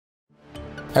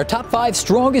Our top 5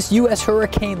 strongest U.S.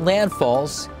 hurricane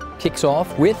landfalls kicks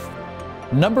off with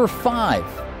number 5,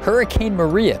 Hurricane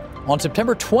Maria. On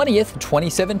September 20th,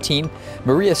 2017,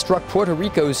 Maria struck Puerto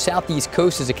Rico's southeast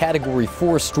coast as a Category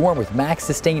 4 storm with max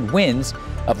sustained winds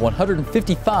of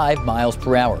 155 miles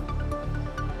per hour.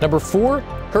 Number 4,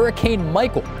 Hurricane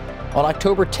Michael. On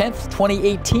October 10th,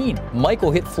 2018,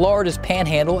 Michael hit Florida's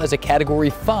Panhandle as a Category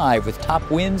 5 with top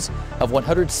winds of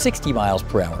 160 miles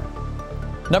per hour.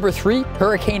 Number 3,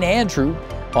 Hurricane Andrew.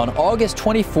 On August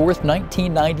 24th,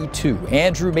 1992,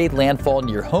 Andrew made landfall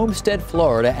near Homestead,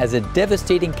 Florida as a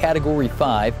devastating Category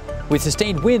 5 with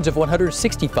sustained winds of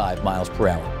 165 miles per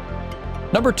hour.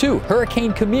 Number 2,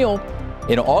 Hurricane Camille.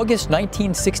 In August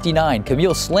 1969,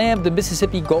 Camille slammed the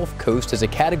Mississippi Gulf Coast as a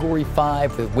Category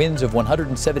 5 with winds of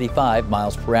 175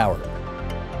 miles per hour.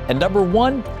 And number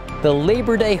 1, the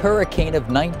Labor Day hurricane of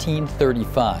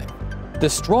 1935. The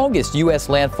strongest U.S.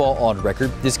 landfall on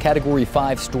record, this Category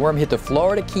 5 storm hit the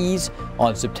Florida Keys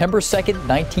on September 2nd,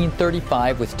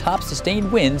 1935 with top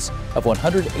sustained winds of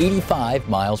 185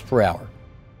 miles per hour.